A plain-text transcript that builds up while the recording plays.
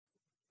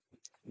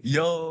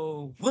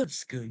Yo,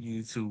 what's good,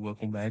 YouTube?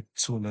 Welcome back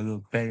to another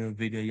banger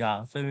video,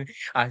 y'all. Feel me?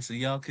 Alright, so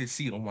y'all can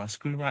see on my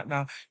screen right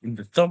now in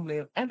the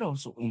thumbnail and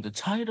also in the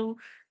title,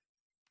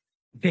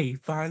 they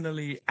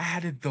finally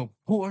added the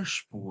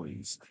Porsche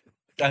boys.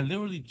 I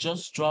literally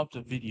just dropped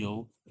a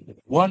video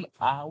 1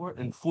 hour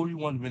and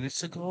 41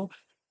 minutes ago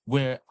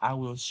where I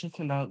was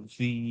checking out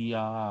the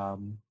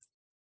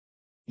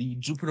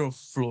Jupiter,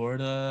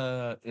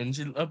 Florida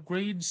engine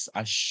upgrades.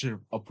 I should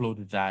have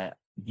uploaded that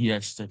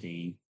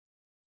yesterday.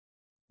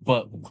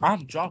 But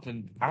I'm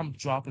dropping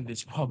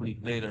this probably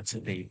later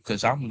today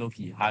because I'm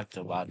low-key hyped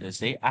about this.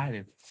 They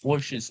added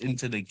Porsches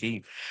into the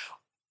game.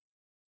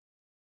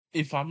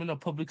 If I'm in a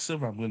public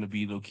server, I'm gonna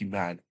be low-key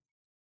mad.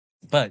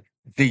 But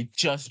they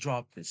just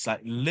dropped this,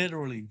 like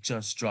literally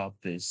just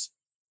dropped this.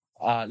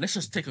 Let's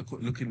just take a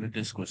quick look in the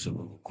Discord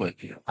real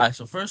quick. Alright,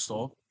 so first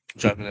off,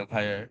 Dragon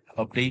Empire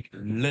update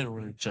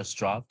literally just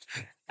dropped.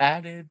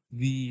 Added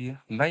the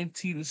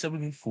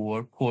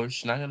 1974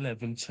 Porsche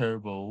 911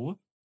 Turbo.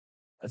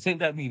 I think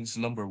that means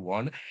number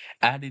one.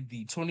 Added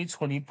the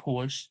 2020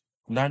 Porsche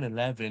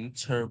 911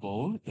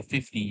 Turbo, the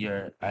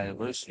 50-year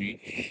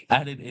anniversary.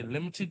 Added a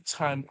limited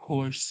time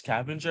Porsche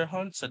scavenger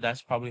hunt, so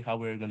that's probably how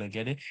we're gonna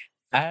get it.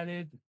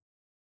 Added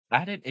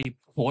added a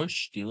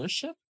Porsche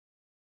dealership.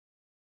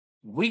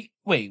 Wait,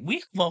 we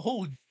have a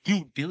whole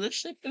new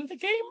dealership in the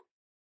game?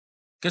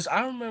 Because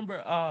I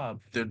remember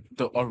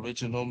the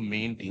original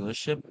main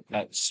dealership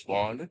at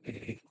Spawn.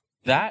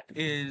 That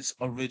is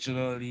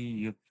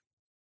originally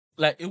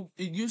like it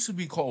used to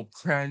be called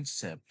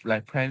Prancep,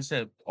 like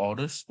Prancep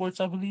Auto Sports,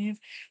 I believe.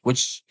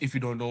 Which, if you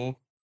don't know,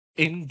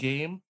 in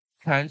game,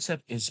 Prancep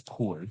is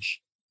Porsche.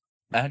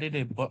 Added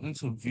a button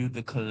to view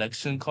the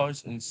collection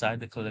cars inside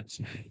the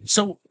collection.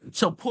 So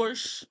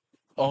Porsche.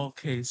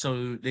 Okay,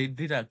 so they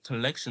did a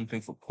collection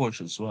thing for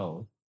Porsche as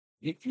well.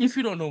 If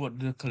you don't know what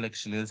the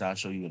collection is, I'll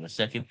show you in a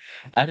second.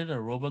 Added a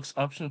Robux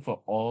option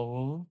for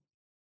all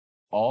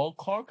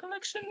car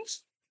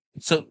collections.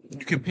 So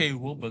you can pay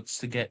Robux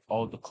to get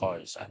all the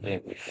cars. And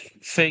then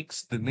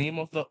fix the name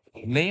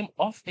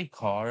of a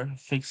car,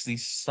 fix the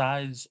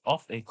size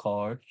of a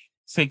car,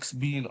 fix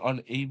being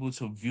unable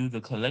to view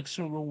the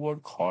collection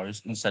reward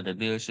cars inside the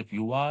dealership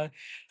UI,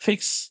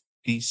 fix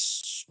the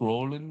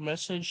scrolling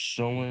message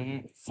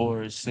showing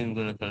for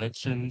singular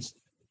collections,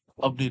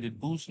 updated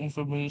boost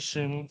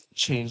information,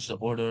 changed the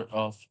order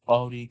of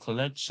Audi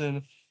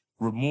collection,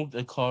 removed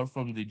a car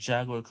from the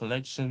Jaguar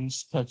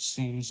collections,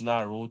 cutscenes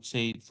now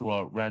rotate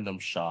throughout random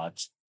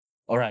shots.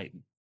 All right,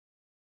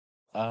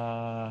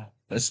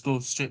 let's go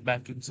straight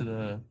back into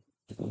the.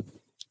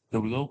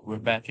 There we go. We're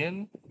back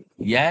in.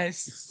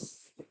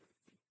 Yes,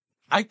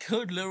 I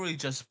could literally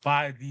just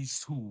buy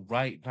these two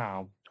right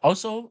now.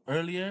 Also,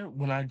 earlier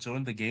when I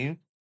joined the game,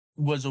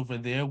 was over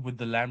there with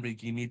the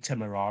Lamborghini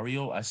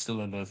Temerario. I still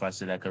don't know if I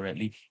said that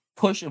correctly.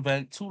 Push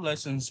event, two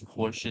lessons,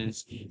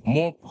 Porsches,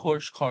 more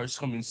Porsche cars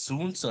coming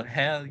soon. So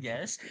hell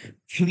yes.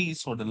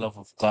 Please, for the love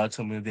of God,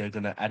 tell me they're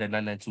gonna add a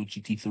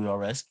 992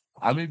 GT3 RS.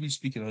 I may be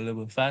speaking a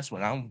little bit fast,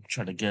 but I'm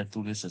trying to get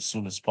through this as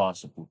soon as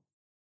possible.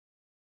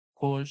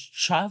 Porsche,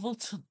 travel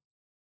to.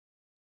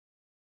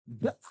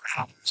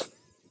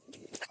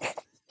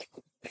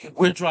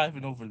 We're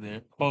driving over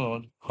there.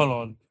 Hold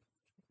on.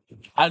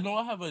 I know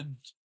I have a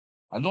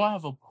I know I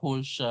have a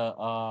Porsche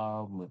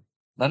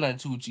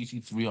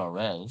 992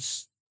 GT3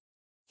 RS.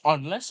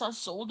 Unless I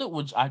sold it,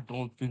 which I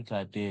don't think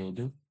I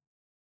did.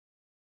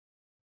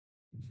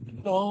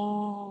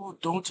 No,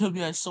 don't tell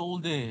me I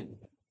sold it.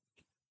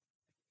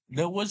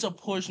 There was a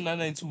Porsche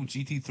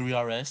 992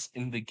 GT3 RS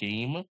in the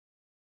game,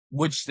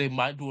 which they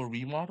might do a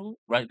remodel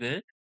right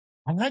there.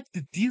 I like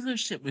the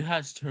dealership. It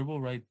has turbo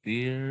right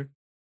there.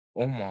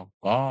 Oh my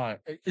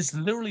god. It's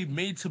literally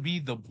made to be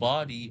the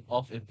body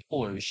of a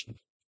Porsche.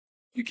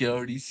 You can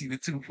already see the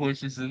two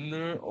Porsches in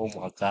there. Oh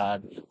my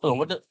god.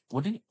 Hold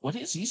on, what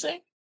is he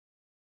saying?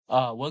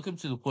 Welcome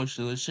to the Porsche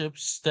dealership.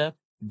 Step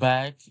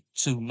back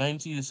to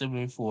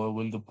 1974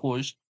 when the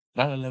Porsche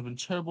 911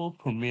 Turbo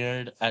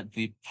premiered at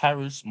the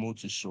Paris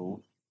Motor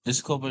Show.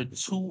 Discovered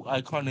two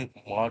iconic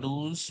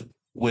models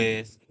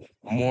with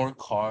more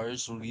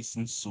cars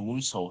releasing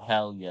soon. So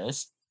hell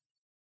yes,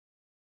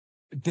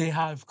 they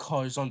have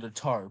cars on the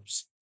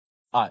tarps.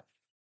 Uh,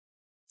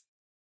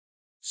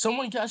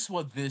 Someone guess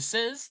what this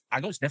is? I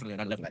know it's definitely a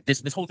 911. Like,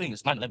 this whole thing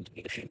is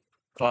 911.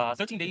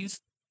 13 days,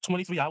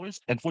 23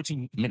 hours, and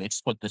 14 minutes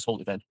for this whole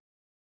event.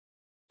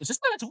 Is this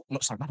 992? No,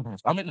 sorry, not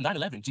 992. I'm in the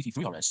 911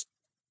 GT3 RS.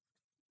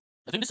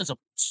 I think this is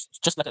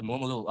just like a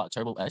normal little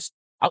Turbo S.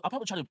 I'll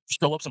probably try to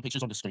show up some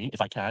pictures on the screen if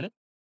I can.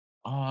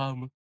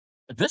 Um,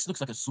 this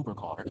looks like a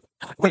supercar.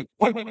 Wait.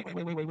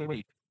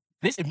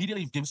 This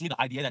immediately gives me the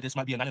idea that this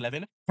might be a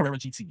 911 Carrera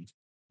GT.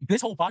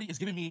 This whole body is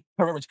giving me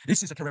Carrera.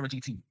 This is a Carrera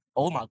GT.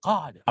 Oh my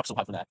god, I'm so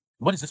hyped for that.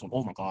 What is this one?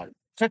 Oh my god.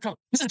 This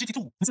is a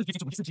GT2. This is a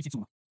GT2. This is a GT2.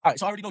 All right,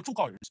 so I already know two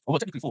cars. Well,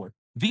 technically four.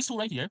 These two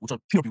right here, which are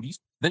pure beauties.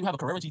 Then you have a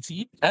Carrera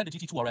GT and the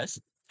GT2 RS.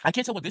 I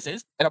can't tell what this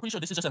is, and I'm pretty sure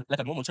this is just like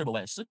a normal Turbo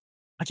S.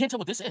 I can't tell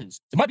what this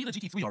is. It might be the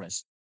GT3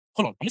 RS.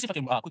 Hold on, let me see if I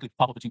can quickly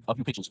pop up a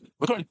few pictures.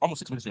 We're currently almost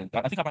 6 minutes in.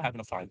 I think I might have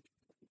enough time.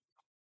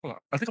 Hold on.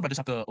 I think I might just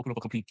have to open up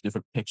a complete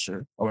different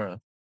picture. Or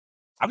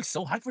I'm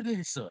so hyped for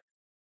this.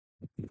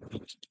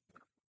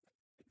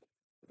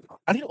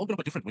 I need to open up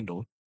a different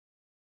window.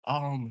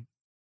 Um.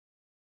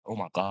 Oh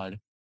my god.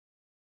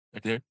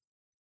 Right there.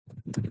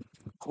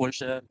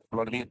 Porsche. Hold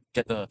on, let me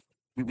get the.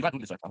 We're not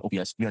doing this right now.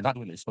 OBS. We are not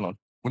doing this. Hold on.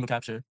 Window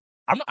capture.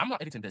 I'm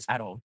not editing this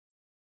at all.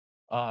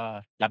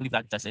 Yeah, I believe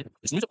that's it.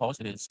 It's music pause.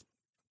 It is.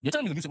 You're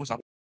telling me the music was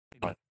not.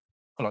 Hold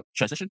on.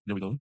 Transition. There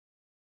we go.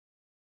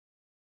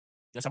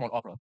 Yes, I'm on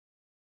opera.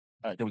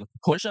 All right, there we go.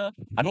 Porsche.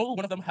 I know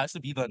one of them has to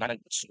be the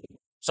 992.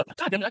 So,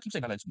 God damn it, I keep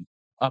saying 992.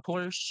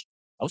 Porsche.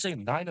 I would say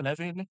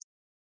 911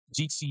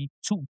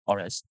 GT2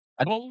 RS.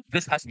 I know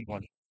this has to be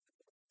one.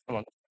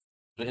 Hold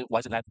on. Why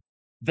is it that?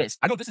 This.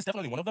 I know this is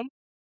definitely one of them.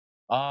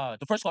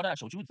 The first car that I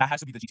showed you, that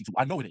has to be the GT2.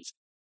 I know it is.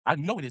 I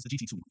know it is the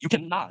GT2. You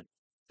cannot.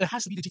 It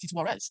has to be the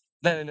GT2 RS.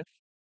 Then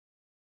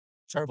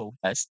Turbo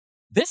S.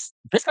 This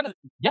kind of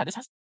yeah. This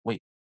has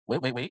wait.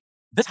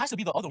 This has to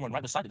be the other one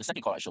right beside it. The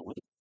second car I showed,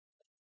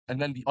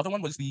 and then the other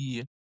one was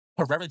the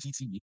Carrera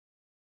GT.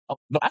 Oh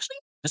no, actually,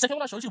 the second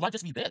one I showed you might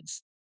just be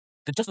this.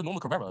 Just a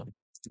normal Carrera,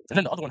 and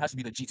then the other one has to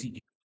be the GT.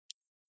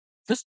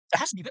 This it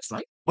has to be this,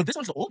 right? But this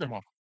one's the older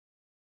one.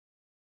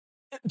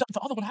 The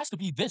other one has to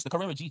be this, the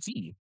Carrera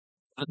GT.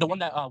 The one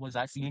that was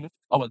last seen,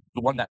 the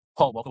one that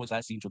Paul Walker was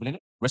last seen dribbling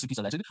it. Rest in peace,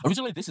 a legend.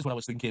 Originally, this is what I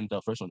was thinking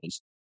the first one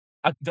is.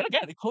 Then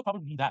again, it could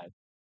probably be that.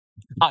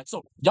 Alright,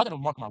 so y'all gotta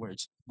mark my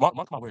words. Mark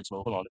my words,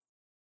 bro. Hold on.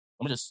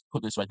 Let me just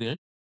put this right there.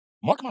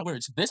 Mark my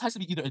words. This has to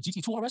be either a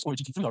GT2 RS or a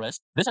GT3 RS.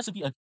 This has to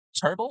be a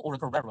turbo or a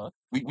Carrera.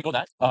 We know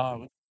that.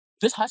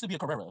 This has to be a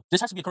Carrera.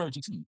 This has to be a Carrera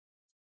GT.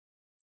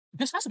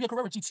 This has to be a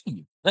Carrera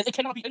GT. Like it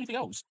cannot be anything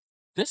else.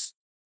 This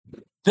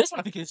this one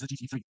I think is the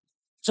GT3.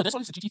 So this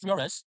one is the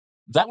GT3 RS.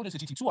 That one is the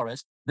GT2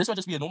 RS. This might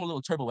just be a normal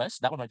little Turbo S.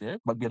 That one right there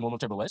might be a normal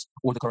Turbo S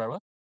or the Carrera.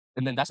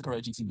 And then that's the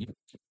Carrera GT.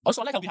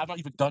 Also, I like how we have not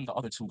even done the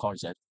other two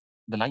cars yet.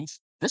 The ninth.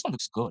 This one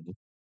looks good.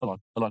 Hold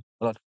on.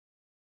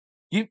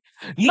 You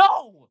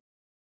no!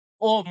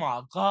 Oh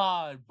my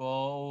god,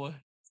 bro.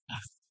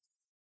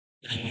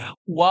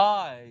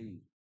 Why?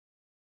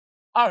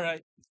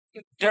 Alright.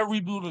 They're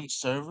rebooting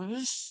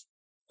servers.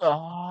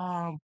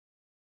 Um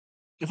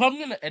if I'm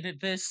gonna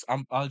edit this,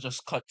 I'll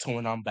just cut to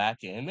when I'm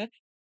back in.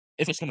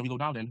 If it's gonna reload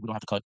now, then we don't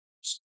have to cut.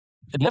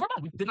 Never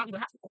mind, we did not even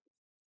have to.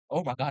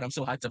 Oh my god, I'm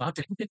so hyped about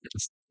this.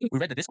 We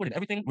read the Discord and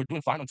everything. We're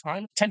doing fine on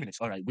time. 10 minutes.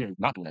 All right, we're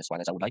not doing as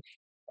fine as I would like.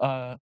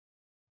 Uh,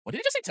 what did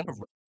it just say? Temporary.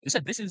 It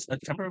said this is a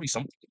temporary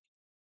something.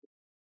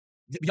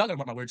 Y'all gotta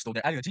mark my words though.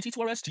 They're adding a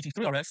GT2 RS,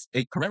 GT3 RS,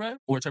 a Carrera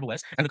or a Turbo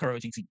S, and a Carrera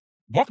GT.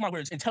 Mark my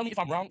words and tell me if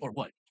I'm wrong or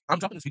what. I'm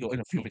dropping this video in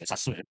a few minutes. I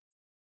swear.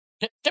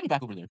 Get me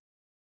back over there.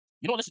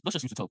 You know what? Let's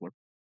just use the teleport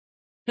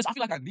because I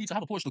feel like I need to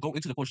have a Porsche to go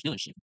into the Porsche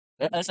dealership.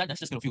 That's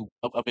just gonna feel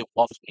a bit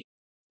off of me.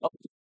 Oh,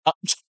 uh,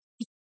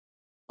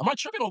 am I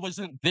tripping or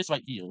wasn't this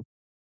right here?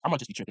 I might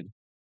just be tripping.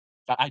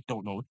 I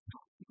don't know.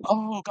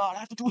 Oh god, I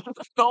have to do it.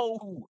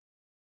 No.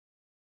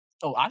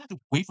 Oh, I have to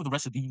wait for the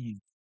rest of these.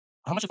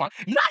 How much is fine?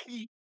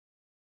 90!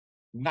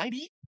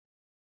 90?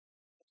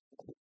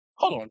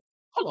 Hold on.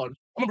 Hold on. I'm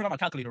gonna bring out my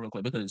calculator real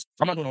quick because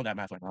I'm not doing all that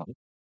math right now.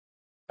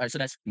 Alright, so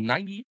that's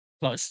 90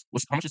 plus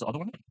how much is the other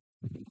one?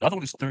 The other one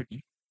is 30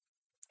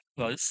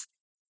 plus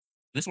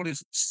this one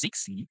is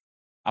 60.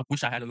 I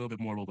wish I had a little bit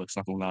more Robux,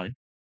 not gonna lie.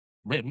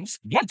 Rims,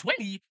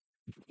 120.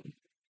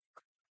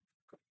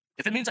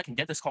 If it means I can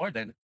get this car,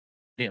 then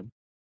damn.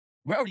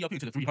 We're already up here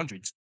to the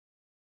 300s.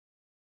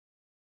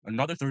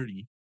 Another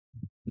 30.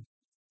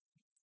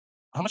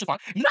 How much is fine?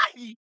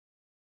 90!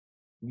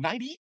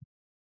 90?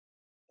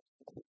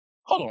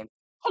 Hold on.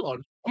 Hold on.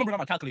 I'm gonna bring out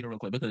my calculator real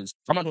quick because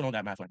I'm not doing all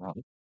that math right now.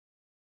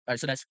 Alright,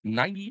 so that's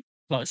 90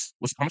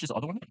 plus how much is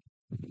the other one?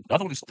 The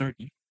other one is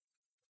 30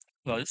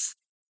 plus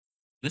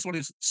this one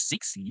is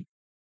 60.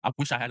 I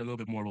wish I had a little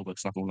bit more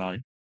Robux, not gonna lie.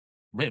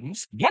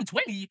 Rims,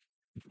 120.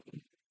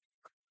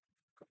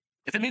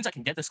 If it means I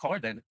can get this car,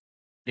 then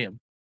damn.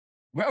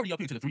 We're already up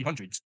here to the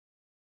 300s.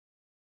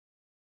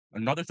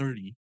 Another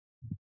 30.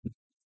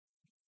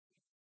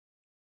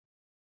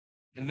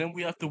 And then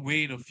we have to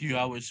wait a few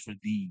hours for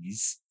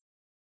these.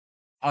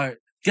 Alright,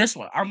 guess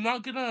what?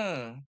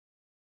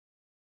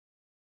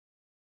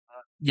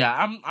 Yeah,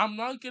 I'm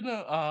not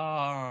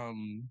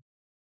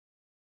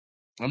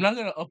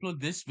gonna upload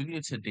this video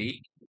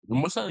today.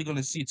 I'm most likely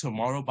gonna see it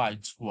tomorrow by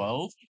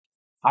 12.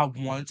 I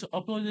want to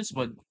upload this,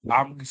 but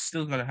I'm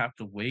still gonna have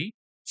to wait.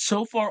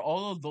 So far,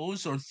 all of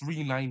those are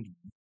 390.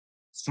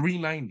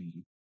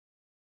 390.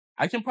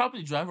 I can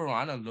probably drive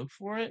around and look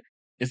for it,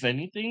 if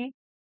anything.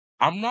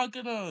 I'm not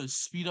gonna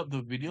speed up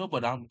the video,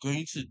 but I'm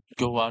going to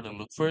go out and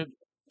look for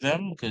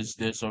them because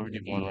there's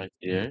already one right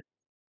there.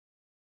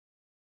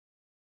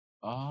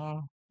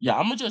 Yeah,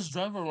 I'm gonna just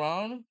drive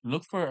around,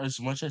 look for as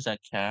much as I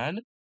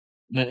can.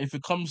 Then if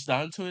it comes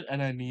down to it,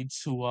 and I need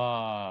to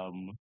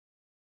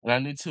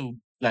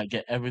like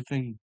get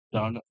everything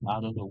done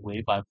out of the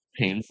way by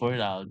paying for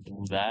it, I'll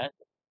do that.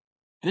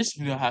 This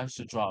video has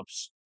to drop,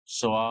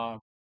 so I'm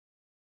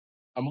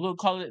gonna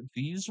call it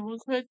these real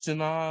quick,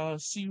 and I'll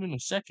see you in a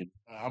second.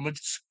 I'm gonna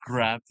just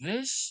grab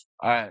this.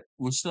 All right,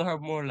 we still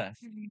have more left.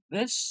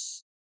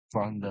 This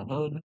From the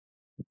hood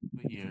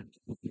over here.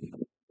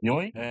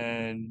 Yoink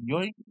and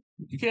yoink.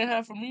 You can't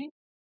have from me.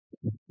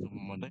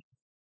 Monday.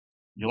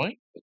 Yoink.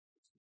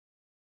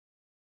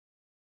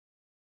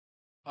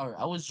 All right,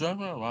 I was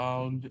driving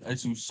around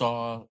as you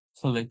saw,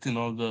 collecting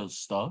all the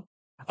stuff.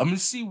 I'm gonna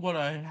see what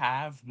I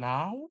have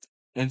now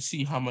and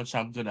see how much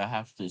I'm gonna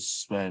have to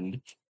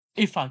spend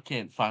if I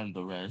can't find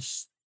the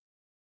rest.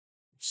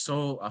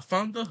 So I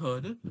found the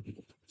hood,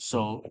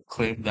 so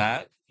claim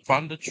that.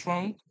 Found the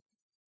trunk,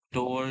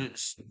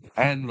 doors,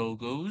 and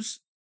logos.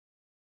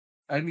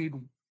 I need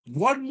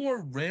one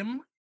more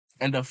rim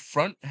and a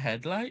front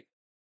headlight,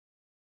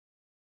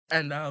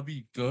 and I'll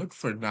be good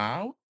for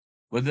now.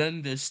 But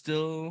then there's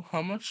still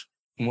how much?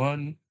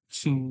 One,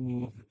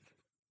 two,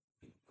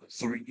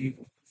 three,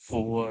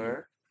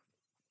 four,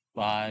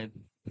 five,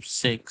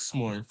 six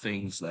more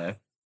things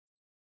left.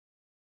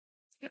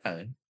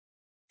 Yeah,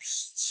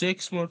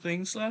 six more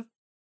things left.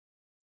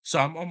 So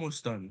I'm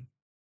almost done.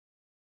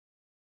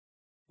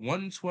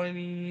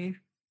 120,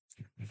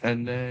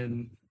 and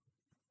then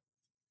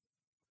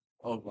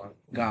oh my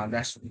god,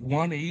 that's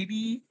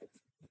 180.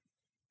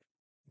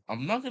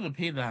 I'm not gonna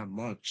pay that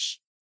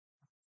much.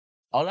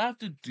 All I have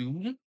to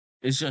do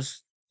is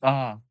just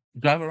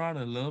drive around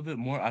a little bit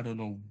more. I don't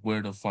know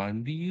where to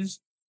find these,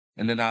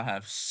 and then I'll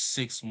have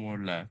six more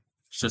left.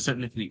 So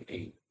technically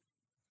eight.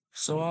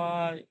 So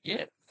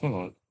yeah, hold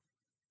on.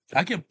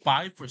 I can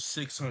buy for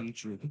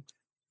 600.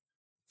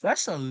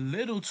 That's a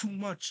little too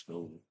much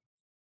though.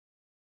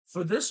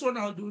 For this one,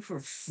 I'll do it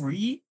for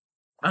free.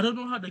 I don't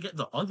know how to get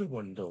the other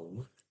one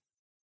though.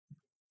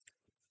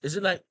 Is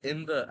it like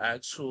in the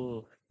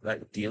actual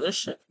like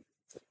dealership?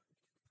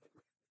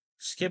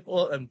 Skip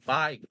all and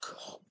buy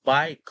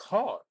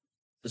car.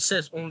 It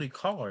says only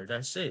car.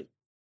 That's it.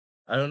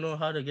 I don't know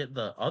how to get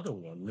the other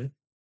one.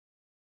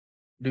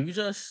 Do you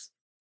just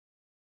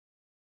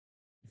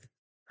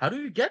how do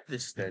you get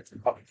this then?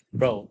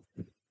 Bro,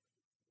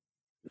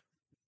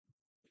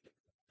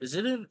 is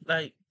it in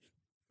like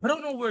I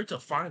don't know where to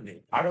find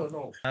it. I don't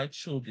know.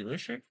 Actual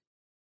dealership?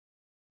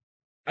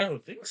 I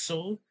don't think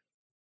so.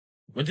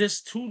 But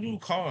there's two new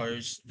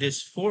cars.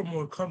 There's four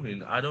more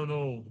coming. I don't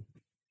know.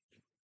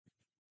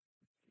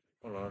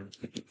 Hold on.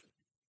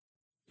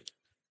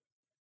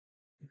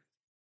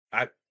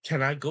 I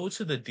can I go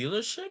to the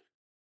dealership?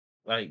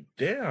 Like,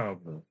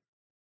 damn.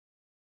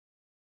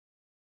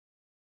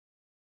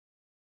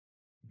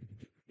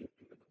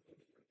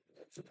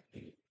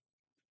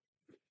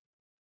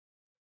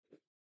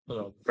 Hold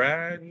on.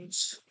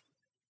 Brands.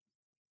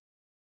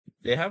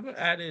 They haven't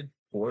added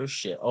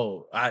Porsche.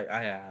 Oh, I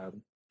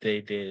am.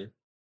 They did.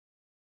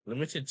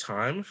 Limited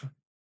time.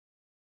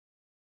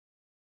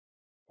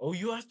 Oh,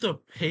 you have to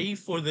pay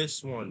for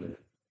this one.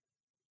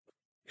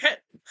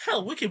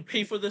 Hell, we can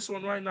pay for this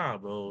one right now,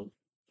 bro.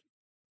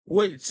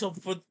 Wait, so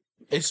for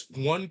it's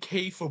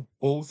 1K for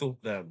both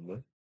of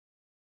them.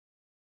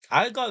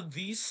 I got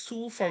these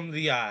two from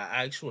the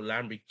actual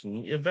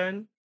Lamborghini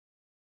event,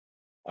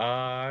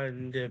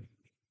 and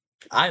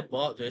I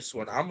bought this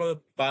one. I'm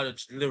about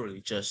to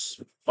literally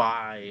just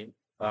buy,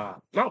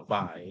 not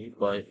buy,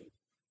 but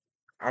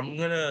I'm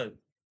gonna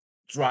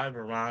drive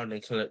around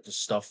and collect the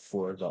stuff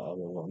for the other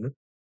one.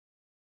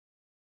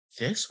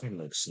 This one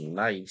looks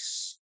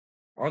nice,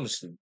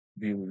 honestly.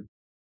 Dude,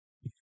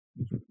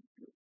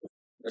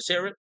 let's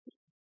hear it.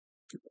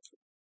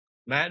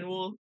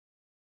 Manual.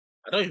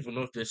 I don't even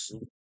know if this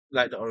is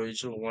like the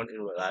original one in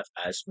real life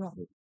as well.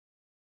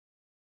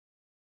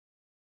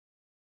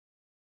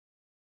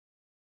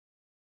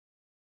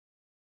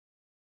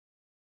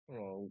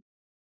 Oh,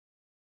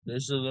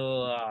 there's a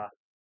little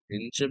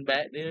engine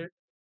back there.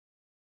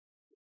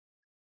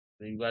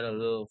 Then you got a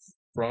little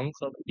front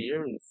up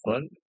here in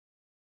front.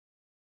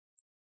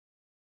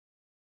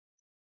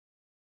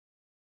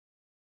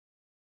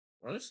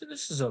 Honestly,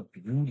 this is a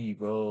beauty,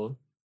 bro.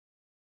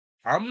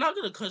 I'm not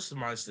gonna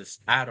customize this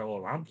at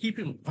all. I'm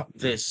keeping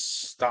this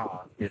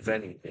stock, if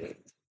anything.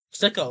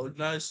 It's like a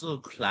nice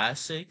little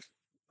classic.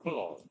 Hold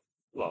on.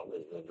 Hold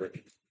on,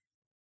 wait.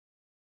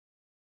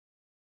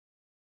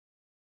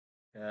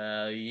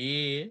 Hell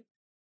yeah.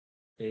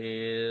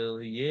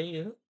 Hell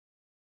yeah.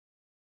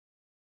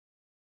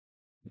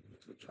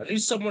 I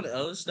need someone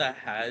else that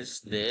has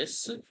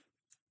this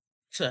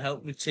to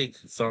help me take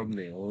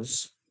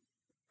thumbnails.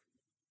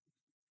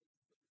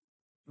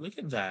 Look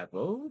at that,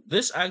 bro.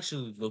 This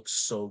actually looks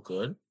so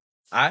good.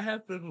 I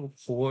have been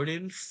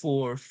recording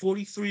for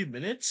 43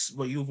 minutes,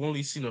 but you've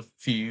only seen a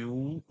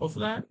few of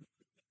that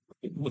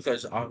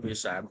because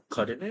obviously I'm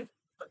cutting it.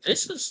 But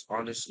this is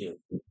honestly,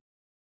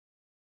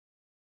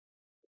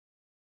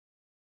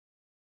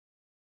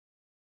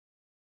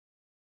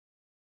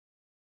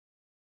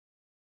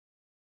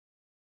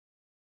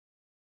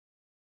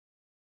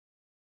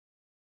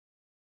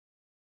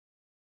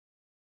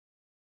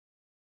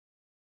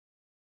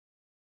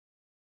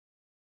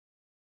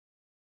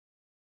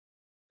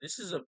 this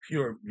is a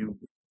pure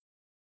beauty.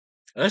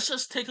 Let's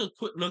just take a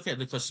quick look at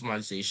the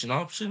customization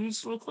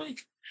options real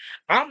quick.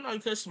 I'm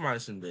not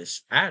customizing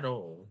this at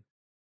all.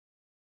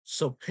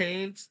 So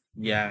paint,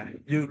 yeah,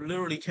 you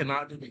literally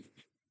cannot do it.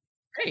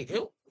 Hey,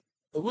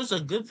 It was a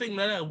good thing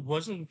that I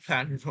wasn't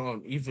planning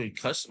on even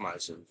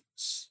customizing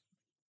this.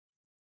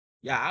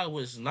 Yeah, I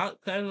was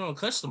not planning on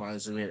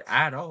customizing it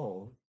at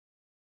all.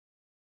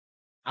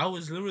 I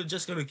was literally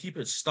just gonna keep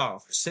it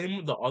stock. Same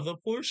with the other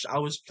Porsche. I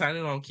was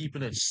planning on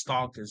keeping it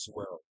stock as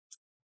well.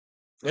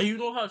 And you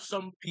know how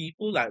some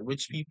people, like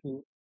rich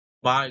people,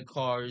 buy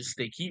cars,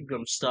 they keep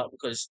them stock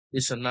because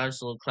it's a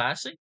nice little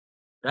classic.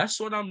 That's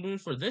what I'm doing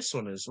for this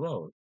one as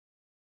well.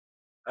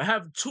 I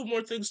have two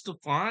more things to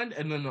find,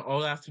 and then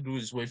all I have to do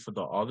is wait for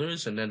the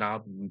others, and then I'll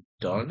be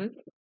done.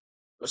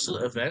 What's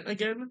the event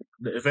again?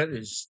 The event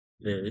is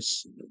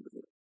this.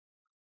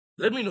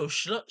 Let me know.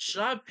 Should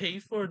I pay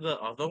for the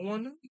other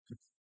one?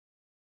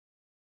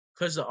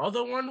 Because the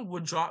other one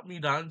would drop me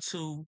down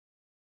to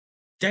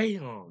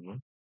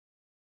damn.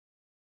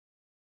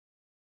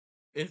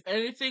 If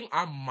anything,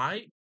 I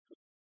might.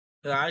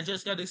 I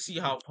just got to see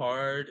how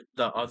hard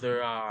the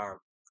other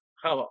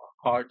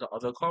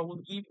car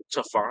would be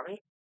to find.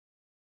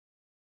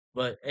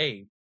 But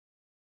hey,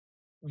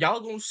 y'all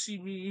gonna see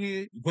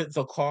me with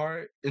the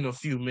car in a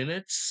few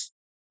minutes,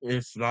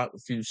 if not a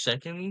few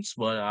seconds.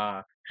 But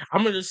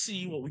I'm gonna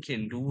see what we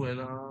can do, and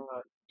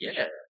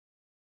yeah.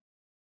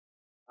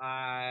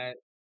 Uh,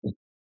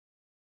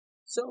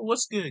 so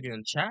what's good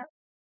again, chat?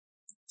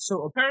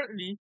 So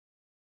apparently,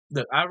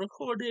 that I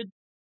recorded.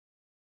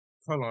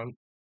 Hold on,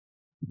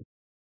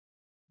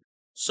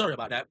 sorry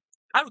about that.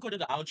 I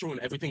recorded the outro and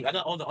everything. I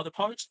got all the other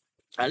parts.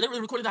 I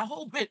literally recorded that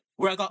whole bit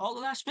where I got all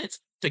the last bits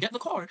to get the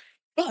car.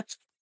 But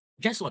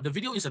guess what? The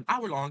video is an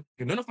hour long,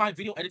 and none of my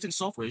video editing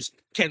softwares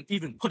can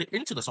even put it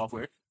into the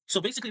software. So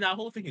basically, that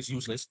whole thing is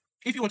useless.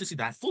 If you want to see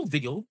that full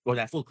video or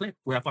that full clip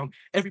where I found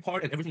every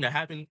part and everything that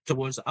happened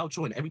towards the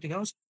outro and everything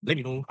else, let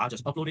me know. I'll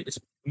just upload it. It's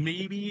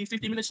maybe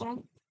 50 minutes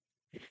long.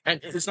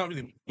 And it's not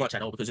really much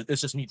at all because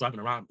it's just me driving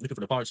around looking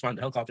for the parts, finding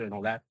the helicopter and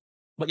all that.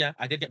 But yeah,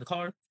 I did get the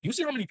car. You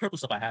see how many purple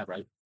stuff I have,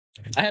 right?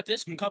 I have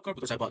this green cop car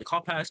because I bought the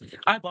car pass.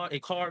 I bought a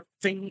car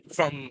thing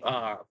from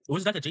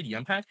was that the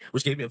JDM pack,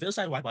 which gave me a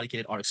Veilside wide body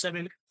kit,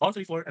 RX-7,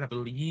 R34, and I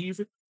believe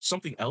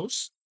something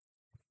else.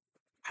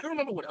 I don't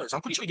remember what else.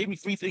 I'm pretty sure he gave me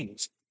three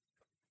things,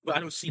 but I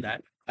don't see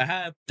that. I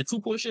have the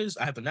two Porsches.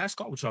 I have the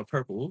NASCAR, which are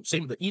purple.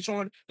 Same with the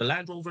e-tron, the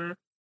Land Rover,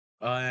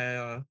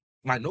 uh,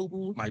 my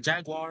Noble, my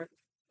Jaguar,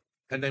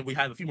 and then we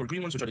have a few more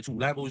green ones, which are the two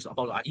Lambos,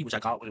 Apollo IE, which I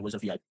got when it was a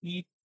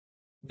VIP,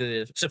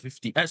 the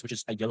 750S, which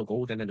is a yellow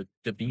gold, and then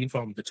the bean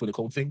from the Twitter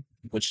code thing,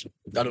 which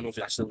I don't know if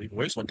that still even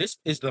works, but this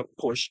is the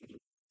Porsche.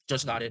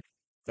 Just got it.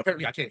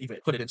 Apparently, I can't even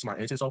put it into my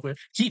editing software.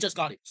 He just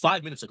got it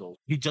 5 minutes ago.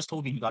 He just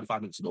told me he got it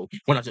 5 minutes ago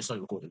when I just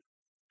started recording.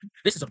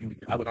 This is a beauty.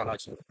 I would not lie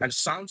to you. And it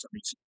sounds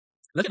amazing.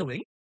 Look at the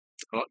wing.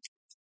 Hold on.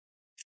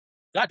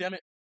 God damn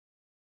it.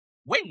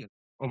 Wing.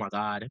 Oh my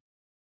god.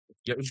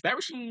 You're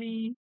embarrassing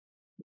me.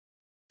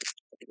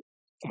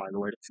 Oh my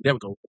lord. There we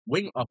go.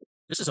 Wing up.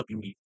 This is a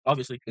beauty.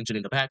 Obviously, engine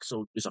in the back,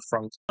 so it's a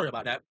front. Sorry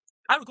about that.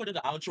 I recorded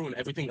the outro and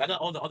everything. I got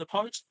all the other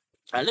parts.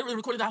 I literally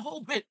recorded that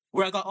whole bit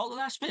where I got all the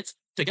last bits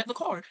to get the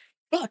car.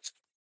 But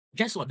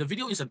guess what? The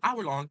video is an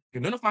hour long,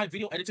 and none of my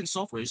video editing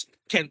softwares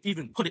can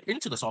even put it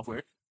into the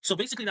software. So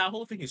basically, that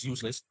whole thing is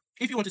useless.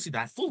 If you want to see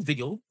that full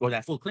video or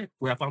that full clip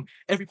where I found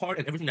every part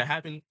and everything that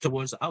happened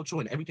towards the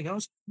outro and everything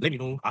else, let me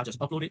know. I'll just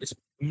upload it. It's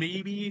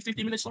maybe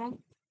 50 minutes long.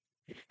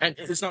 And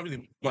it's not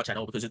really much at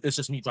all because it's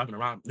just me driving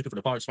around looking for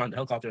the parts, finding the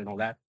helicopter and all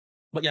that.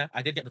 But yeah,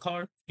 I did get the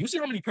car. You see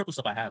how many purple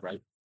stuff I have,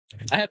 right?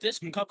 I have this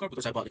green cop car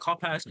because I bought the car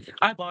pass.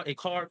 I bought a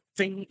car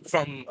thing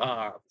from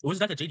was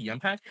that the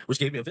JDM pack, which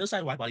gave me a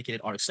Veilside wide body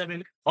kit,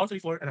 RX-7,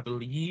 R34, and I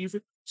believe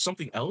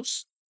something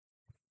else.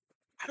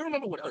 I don't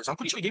remember what else. I'm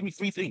pretty sure he gave me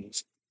three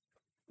things,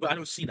 but I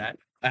don't see that.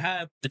 I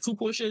have the two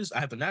Porsches. I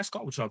have the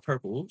NASCAR, which are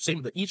purple.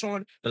 Same with the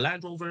e-tron, the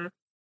Land Rover,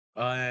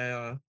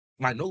 uh,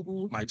 my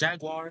Noble, my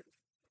Jaguar,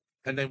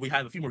 and then we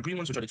have a few more green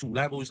ones, which are the two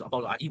Lambos,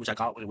 Apollo IE, which I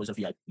got when it was a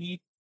VIP,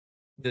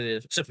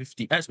 the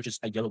 750S, which is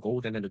a yellow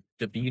gold, and then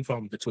the bean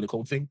from the Twitter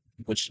code thing,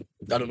 which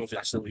I don't know if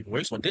that still even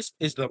works, but this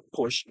is the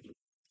Porsche.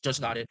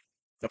 Just got it.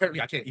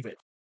 Apparently, I can't even.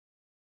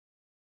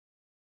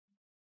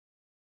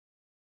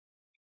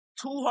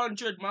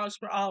 200 miles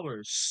per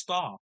hour.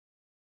 Stop.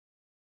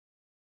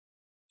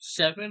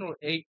 7 or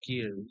 8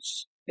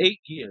 gears. 8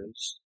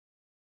 gears.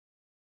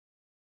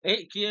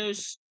 8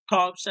 gears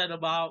tops at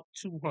about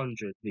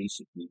 200,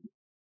 basically.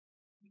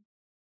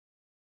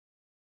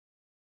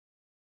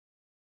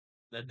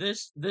 Now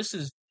this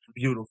is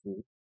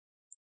beautiful.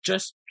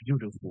 Just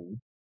beautiful.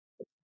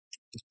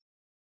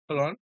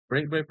 Hold on.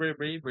 Brake, brake, brake,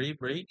 brake, brake,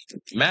 brake.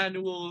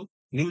 Manual,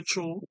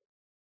 neutral.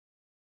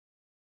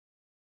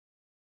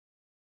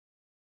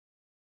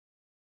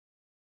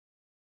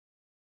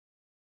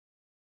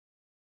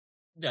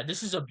 Yeah,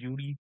 this is a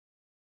beauty.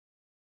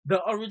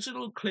 The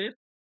original clip,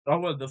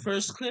 well, the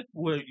first clip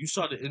where you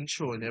saw the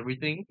intro and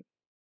everything,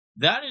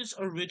 that is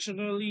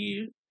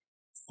originally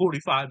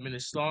 45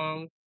 minutes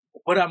long,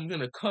 but I'm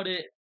gonna cut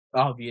it,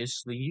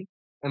 obviously,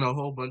 and a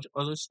whole bunch of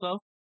other stuff.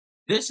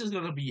 This is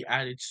gonna be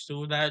added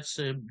to that,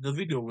 so the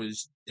video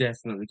is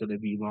definitely gonna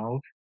be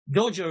long.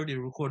 Doja already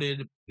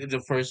recorded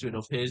the first bit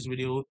of his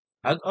video.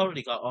 I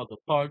already got all the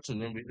parts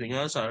and everything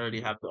else. I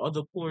already have the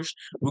other Porsche.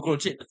 We're gonna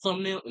take the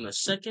thumbnail in a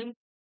second.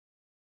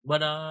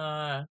 But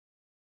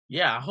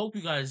yeah, I hope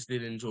you guys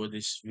did enjoy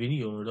this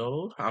video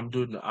though. I'm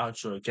doing the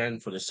outro again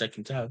for the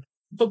second time.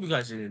 Hope you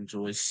guys did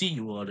enjoy. See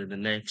you all in the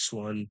next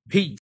one. Peace.